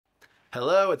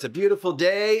Hello, it's a beautiful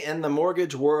day in the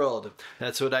mortgage world.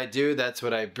 That's what I do, that's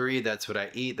what I breathe, that's what I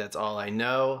eat, that's all I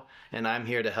know, and I'm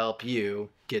here to help you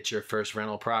get your first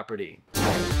rental property.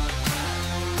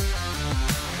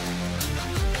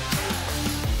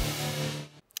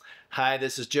 Hi,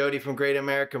 this is Jody from Great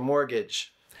American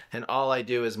Mortgage, and all I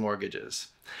do is mortgages.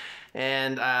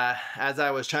 And as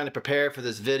I was trying to prepare for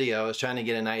this video, I was trying to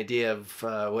get an idea of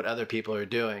what other people are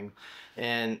doing.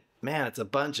 And man, it's a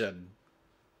bunch of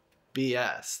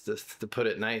BS, to put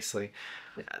it nicely.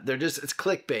 It's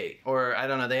clickbait, or I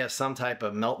don't know, they have some type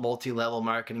of multi-level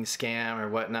marketing scam or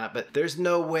whatnot, but there's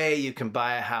no way you can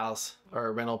buy a house or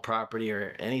a rental property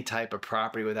or any type of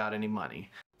property without any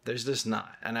money. There's just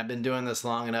not. And I've been doing this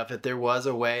long enough. If there was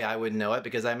a way, I would know it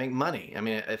because I make money. I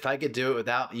mean, if I could do it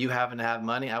without you having to have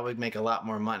money, I would make a lot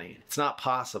more money. It's not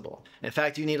possible. In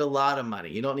fact, you need a lot of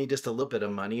money. You don't need just a little bit of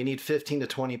money. You need 15 to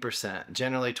 20%,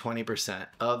 generally 20%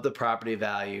 of the property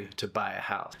value to buy a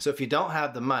house. So if you don't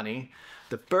have the money,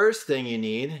 the first thing you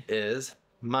need is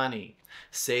money.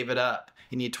 Save it up.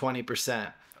 You need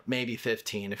 20%. Maybe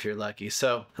 15 if you're lucky.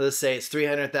 So let's say it's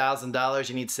 $300,000,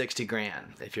 you need 60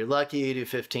 grand. If you're lucky, you do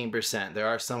 15%. There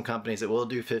are some companies that will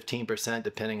do 15%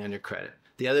 depending on your credit.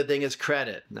 The other thing is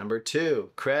credit. Number 2,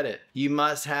 credit. You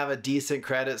must have a decent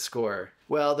credit score.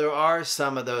 Well, there are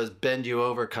some of those bend you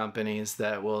over companies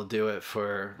that will do it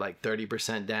for like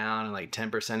 30% down and like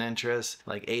 10% interest,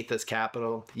 like Aethys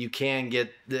Capital. You can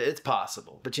get, it's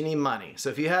possible, but you need money.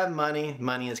 So if you have money,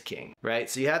 money is king, right?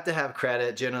 So you have to have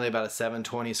credit, generally about a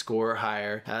 720 score or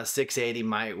higher. 680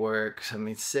 might work. I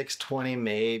mean, 620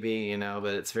 maybe, you know,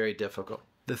 but it's very difficult.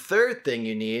 The third thing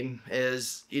you need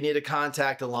is you need to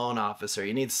contact a loan officer.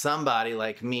 You need somebody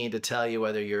like me to tell you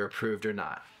whether you're approved or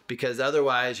not. Because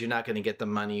otherwise you're not going to get the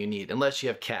money you need unless you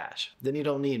have cash. Then you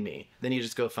don't need me. Then you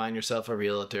just go find yourself a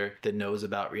realtor that knows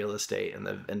about real estate and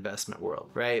the investment world,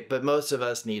 right? But most of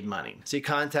us need money. So you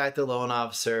contact a loan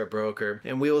officer, a broker,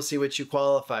 and we will see what you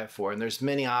qualify for. And there's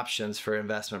many options for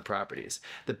investment properties.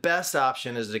 The best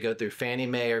option is to go through Fannie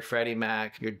Mae or Freddie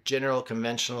Mac, your general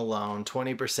conventional loan,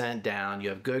 20% down, you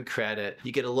have good credit,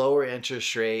 you get a lower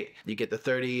interest rate, you get the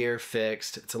 30-year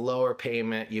fixed, it's a lower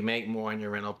payment, you make more on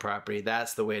your rental property.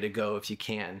 That's the way to go if you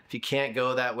can. If you can't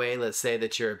go that way, let's say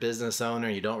that you're a business owner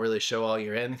and you don't really show all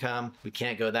your income, we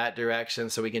can't go that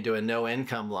direction, so we can do a no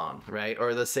income loan, right?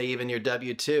 Or let's say even you're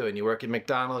W-2 and you work at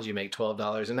McDonald's, you make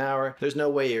 $12 an hour, there's no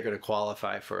way you're going to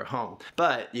qualify for a home.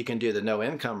 But you can do the no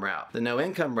income route. The no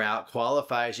income route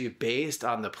qualifies you based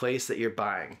on the place that you're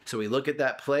buying. So we look at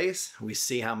that place, we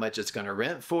see how much it's going to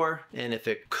rent for, and if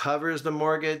it covers the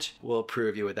mortgage, we'll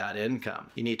approve you without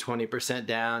income. You need 20%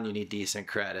 down, you need decent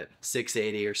credit.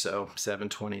 680 or so,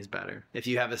 720 is better. If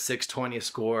you have a 620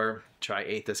 score, try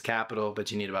Aethys Capital,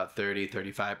 but you need about 30,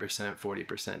 35%,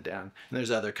 40% down. And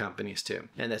there's other companies too.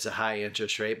 And it's a high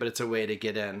interest rate, but it's a way to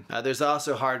get in. There's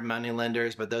also hard money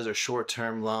lenders, but those are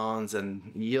short-term loans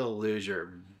and you'll lose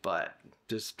your butt.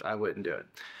 I wouldn't do it.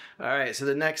 All right, so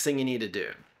the next thing you need to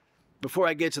do. Before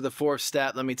I get to the fourth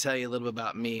step, let me tell you a little bit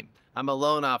about me. I'm a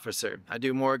loan officer. I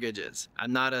do mortgages.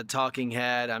 I'm not a talking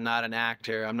head. I'm not an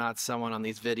actor. I'm not someone on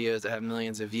these videos that have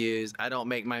millions of views. I don't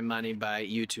make my money by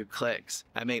YouTube clicks.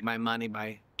 I make my money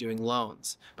by doing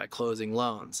loans, by closing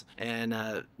loans. And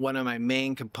one of my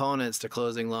main components to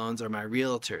closing loans are my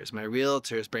realtors. My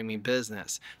realtors bring me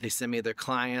business. They send me their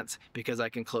clients because I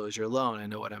can close your loan. I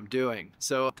know what I'm doing.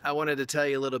 So I wanted to tell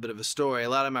you a little bit of a story. A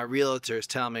lot of my realtors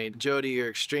tell me, Jody, you're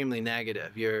extremely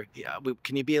negative.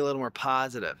 Can you be a little more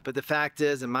positive? But the fact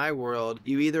is, in my world,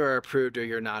 you either are approved or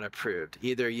you're not approved.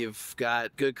 Either you've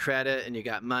got good credit and you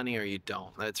got money, or you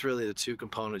don't. That's really the two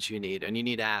components you need. And you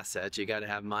need assets. You got to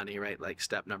have money, right? Like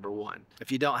step number 1.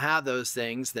 If you don't have those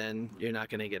things, then you're not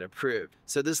going to get approved.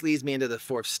 So this leads me into the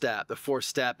fourth step. The fourth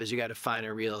step is you got to find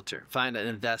a realtor. Find an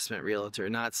investment realtor,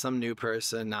 not some new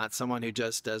person, not someone who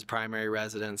just does primary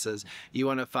residences. You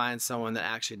want to find someone that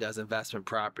actually does investment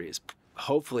properties.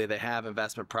 Hopefully they have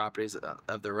investment properties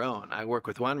of their own. I work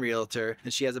with one realtor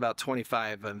and she has about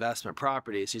 25 investment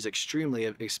properties. She's extremely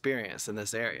experienced in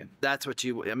this area. That's what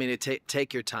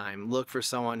take your time. Look for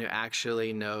someone who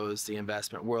actually knows the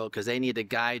investment world, because they need to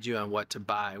guide you on what to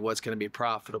buy, what's going to be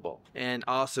profitable, and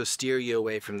also steer you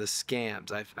away from the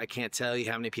scams. I can't tell you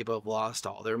how many people have lost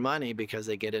all their money because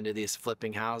they get into these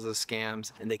flipping houses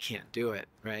scams and they can't do it,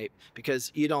 right?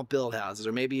 Because you don't build houses,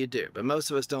 or maybe you do, but most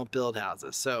of us don't build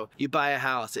houses. So you buy a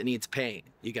house, it needs paint.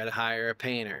 You got to hire a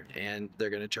painter, and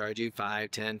they're going to charge you $5,000,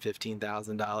 $10,000,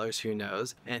 $15,000, who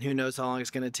knows? And who knows how long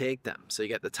it's going to take them. So you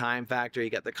got the time factor,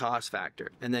 you got the cost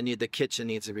factor. And then the kitchen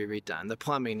needs to be redone. The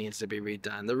plumbing needs to be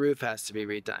redone. The roof has to be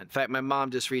redone. In fact, my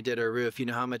mom just redid her roof. You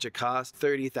know how much it cost?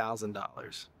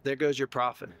 $30,000. There goes your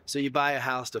profit. So you buy a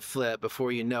house to flip,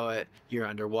 before you know it, you're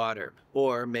underwater.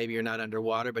 Or maybe you're not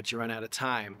underwater, but you run out of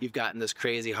time. You've gotten this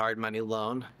crazy hard money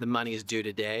loan. The money is due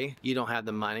today. You don't have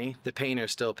the money. The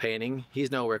painter's still painting.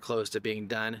 He's nowhere close to being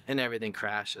done, and everything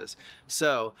crashes.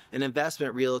 So an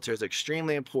investment realtor is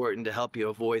extremely important to help you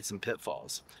avoid some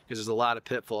pitfalls, because there's a lot of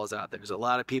pitfalls out there. There's a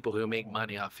lot of people who make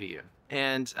money off of you.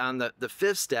 And on the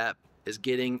fifth step is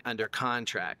getting under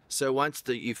contract. So once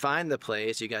you find the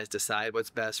place, you guys decide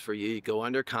what's best for you, you go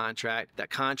under contract,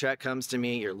 that contract comes to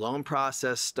me, your loan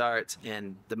process starts,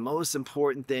 and the most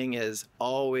important thing is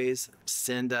always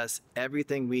send us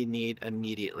everything we need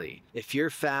immediately. If you're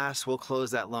fast, we'll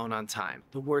close that loan on time.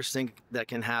 The worst thing that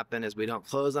can happen is we don't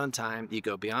close on time, you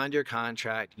go beyond your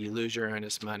contract, you lose your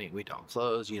earnest money, we don't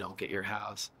close, you don't get your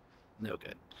house. No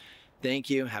good.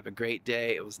 Thank you. Have a great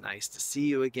day. It was nice to see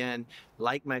you again.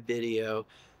 Like my video,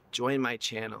 join my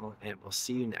channel, and we'll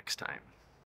see you next time.